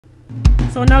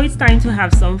So now it's time to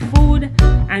have some food,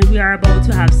 and we are about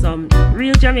to have some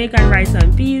real Jamaican rice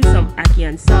and peas, some ackee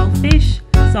and saltfish,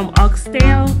 some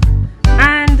oxtail,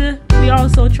 and we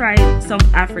also tried some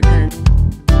African.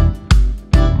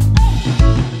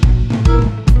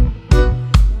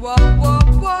 Whoa, whoa,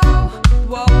 whoa,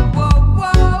 whoa, whoa, whoa,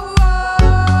 whoa.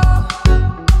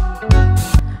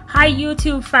 Hi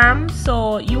YouTube fam,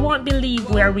 so you won't believe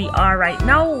where we are right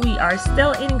now. We are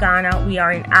still in Ghana. We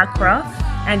are in Accra,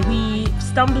 and we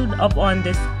stumbled upon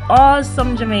this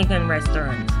awesome Jamaican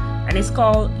restaurant, and it's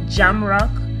called JAMROCK,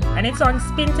 and it's on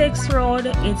Spintex Road.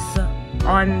 It's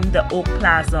on the Oak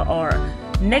Plaza, or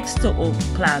next to Oak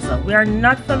Plaza. We are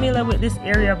not familiar with this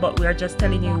area, but we are just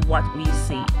telling you what we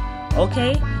see.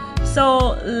 Okay,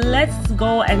 so let's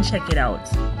go and check it out.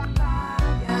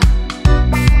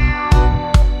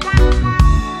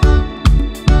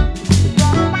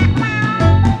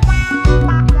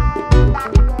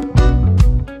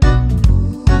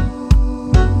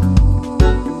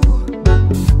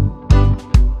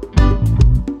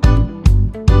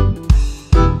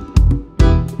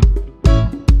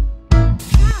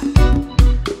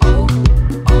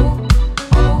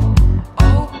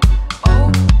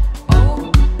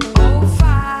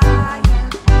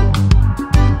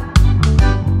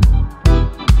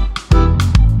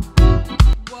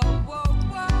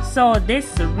 So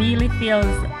this really feels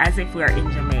as if we're in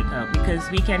Jamaica, because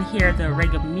we can hear the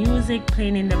reggae music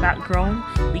playing in the background.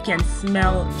 We can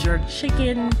smell jerk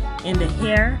chicken in the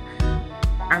air.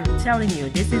 I'm telling you,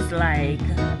 this is like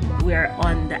we're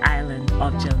on the island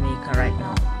of Jamaica right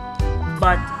now.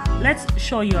 But let's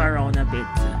show you around a bit.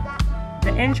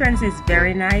 The entrance is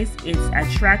very nice. It's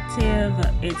attractive.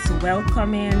 It's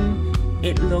welcoming.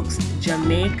 It looks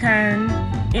Jamaican.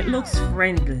 It looks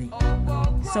friendly.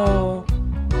 So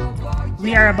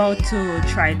we are about to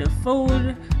try the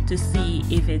food to see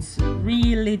if it's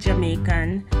really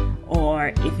Jamaican or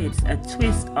if it's a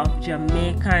twist of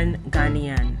Jamaican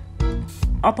Ghanaian.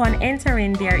 Upon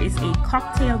entering, there is a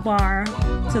cocktail bar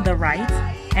to the right,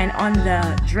 and on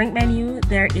the drink menu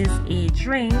there is a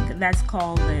drink that's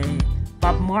called the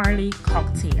Bob Marley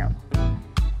cocktail.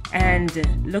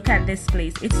 And look at this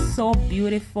place, it's so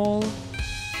beautiful.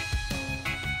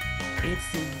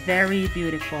 It's very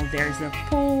beautiful. There's a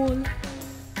pool.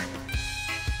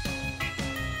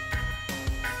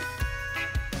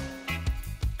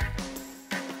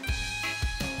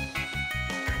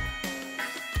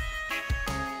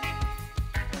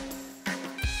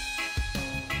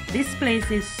 This place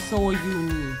is so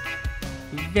unique,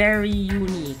 very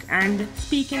unique. And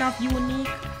speaking of unique,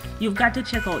 you've got to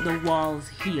check out the walls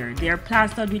here. They're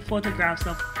plastered with photographs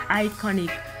of iconic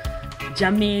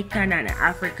Jamaican and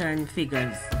African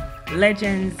figures.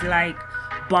 Legends like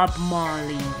Bob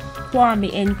Marley,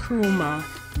 Kwame Nkrumah,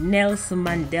 Nelson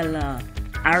Mandela,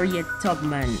 Harriet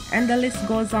Tubman, and the list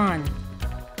goes on.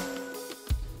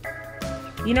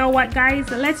 You know what, guys?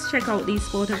 Let's check out these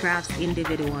photographs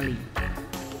individually.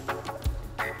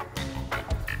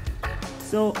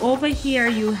 So over here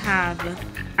you have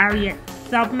Harriet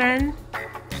Tubman,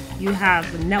 you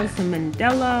have Nelson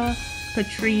Mandela,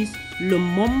 Patrice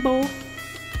Lumumba.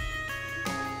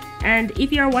 And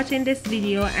if you're watching this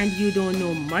video and you don't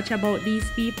know much about these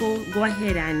people, go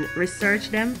ahead and research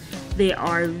them. They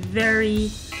are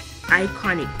very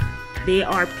iconic. They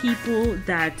are people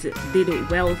that did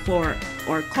well for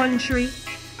our country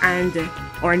and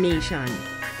our nation.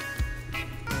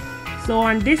 So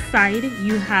on this side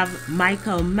you have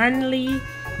Michael Manley,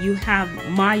 you have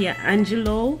Maya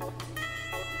Angelou,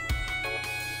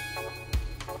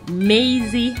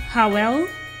 Maisie Howell,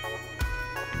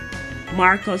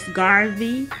 Marcus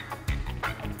Garvey,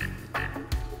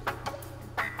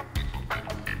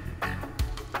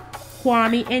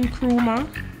 Kwame Nkrumah,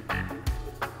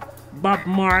 Bob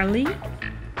Marley,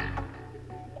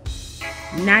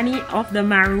 Nanny of the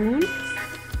Maroons,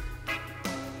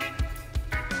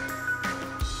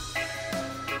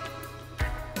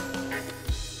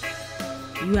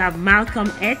 you have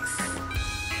Malcolm X,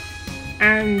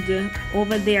 and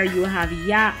over there you have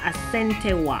Ya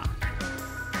Asentewa.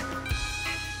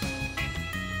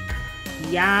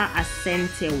 Ya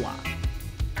Asentewa.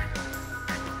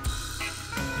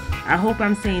 I hope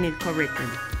I'm saying it correctly.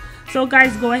 So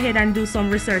guys, go ahead and do some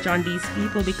research on these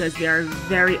people because they are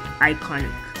very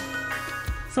iconic.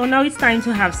 So now it's time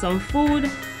to have some food,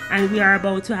 and we are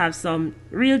about to have some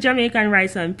real Jamaican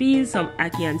rice and peas, some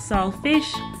ackee and saltfish,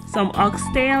 some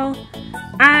oxtail,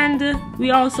 and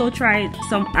we also tried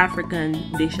some African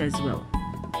dish as well.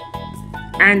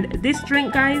 And this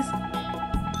drink, guys,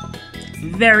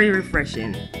 very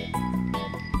refreshing.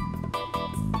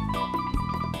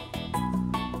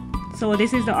 So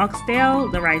this is the oxtail,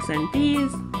 the rice and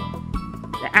peas,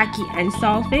 the ackee and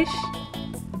saltfish.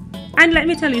 And let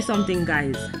me tell you something,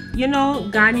 guys. You know,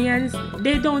 Ghanaians,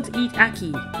 they don't eat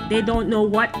ackee. They don't know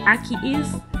what ackee is.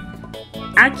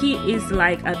 Ackee is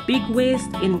like a big waist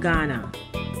in Ghana.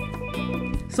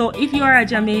 So if you are a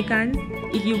Jamaican,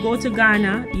 if you go to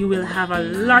Ghana, you will have a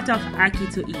lot of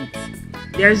ackee to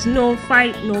eat. There's no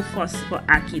fight, no fuss for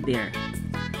ackee there.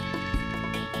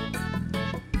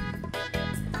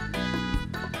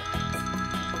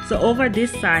 So over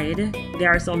this side, there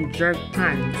are some jerk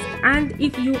pans. And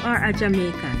if you are a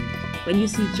Jamaican, when you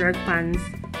see jerk pans,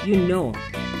 you know.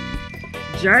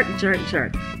 Jerk, jerk,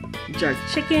 jerk. Jerk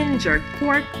chicken, jerk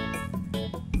pork,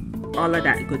 all of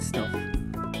that good stuff.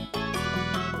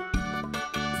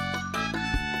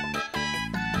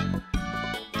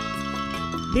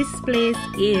 This place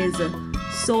is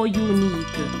so unique,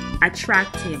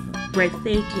 attractive,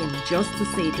 breathtaking, just to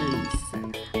say the least.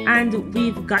 And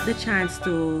we've got the chance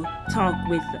to talk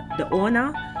with the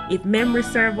owner. If memory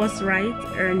serves us right,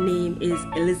 her name is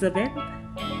Elizabeth,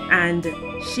 and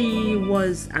she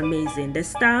was amazing. The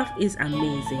staff is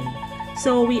amazing.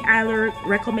 So we either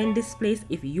recommend this place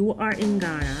if you are in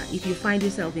Ghana. If you find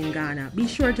yourself in Ghana, be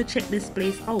sure to check this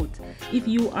place out. If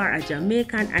you are a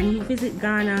Jamaican and you visit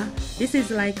Ghana, this is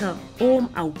like a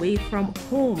home away from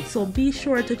home. So be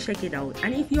sure to check it out.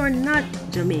 And if you're not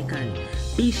Jamaican,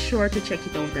 be sure to check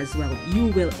it out as well. You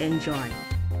will enjoy.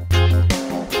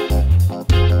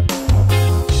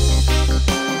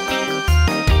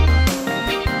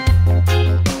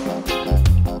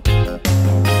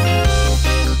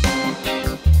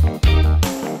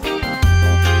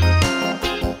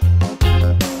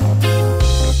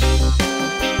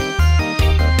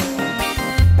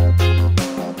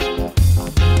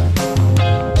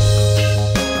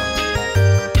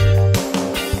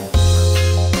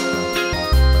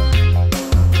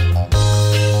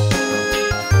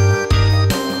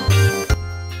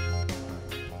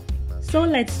 So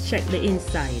let's check the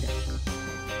inside.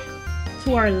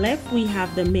 To our left, we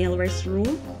have the male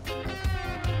restroom.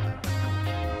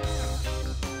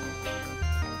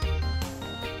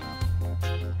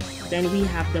 Then we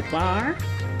have the bar.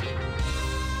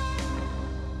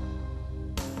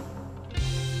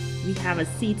 We have a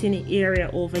seating area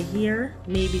over here,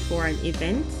 maybe for an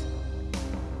event.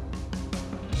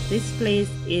 This place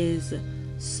is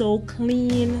so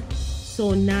clean,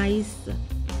 so nice.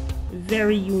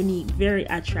 Very unique, very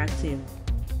attractive.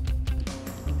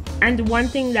 And one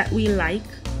thing that we like,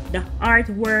 the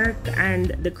artwork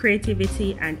and the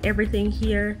creativity and everything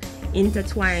here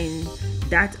intertwine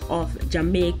that of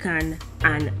Jamaican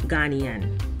and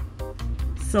Ghanaian.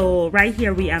 So right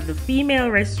here we have the female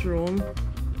restroom.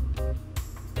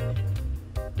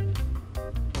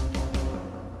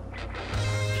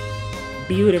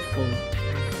 Beautiful,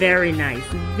 very nice,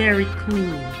 very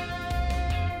clean.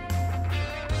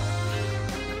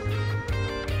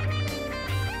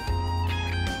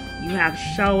 You have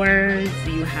showers,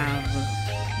 you have,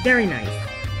 very nice.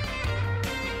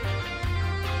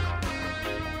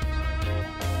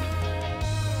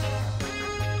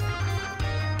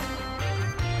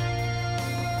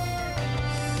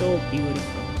 So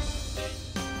beautiful.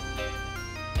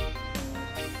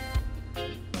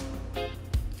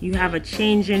 You have a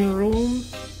changing room.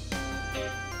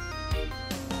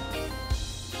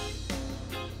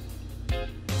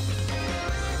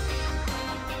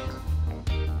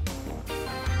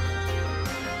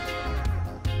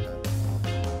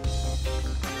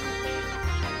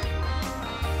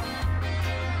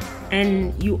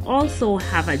 And you also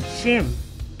have a gym.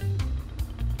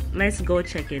 Let's go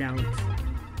check it out.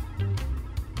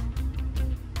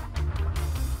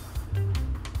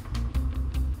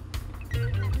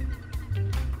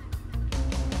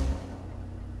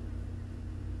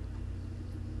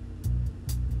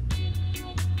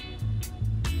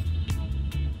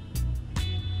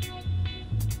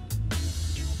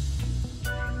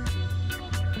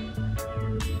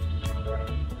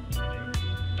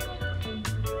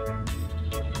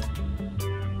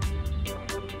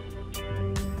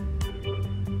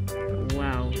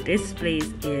 This place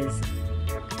is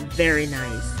very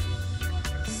nice,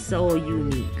 so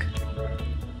unique.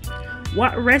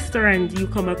 What restaurant do you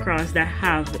come across that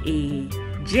have a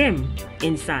gym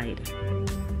inside?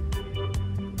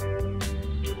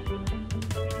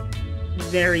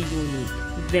 Very unique,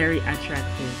 very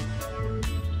attractive.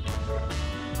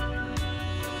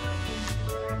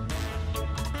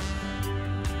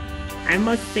 I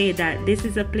must say that this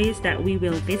is a place that we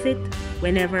will visit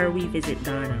whenever we visit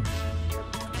Ghana.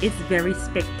 It's very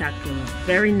spectacular,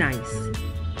 very nice.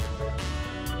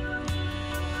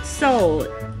 So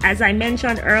As I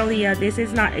mentioned earlier, this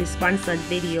is not a sponsored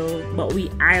video, but we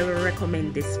highly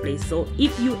recommend this place. So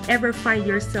if you ever find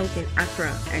yourself in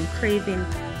Accra and craving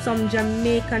some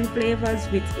Jamaican flavors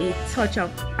with a touch of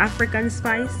African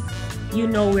spice, you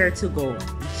know where to go.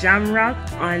 JAMROCK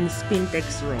on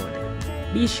Spintex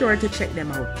Road. Be sure to check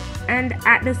them out. And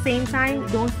at the same time,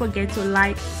 don't forget to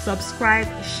like, subscribe,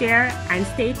 share, and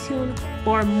stay tuned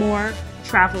for more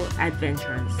travel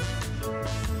adventures.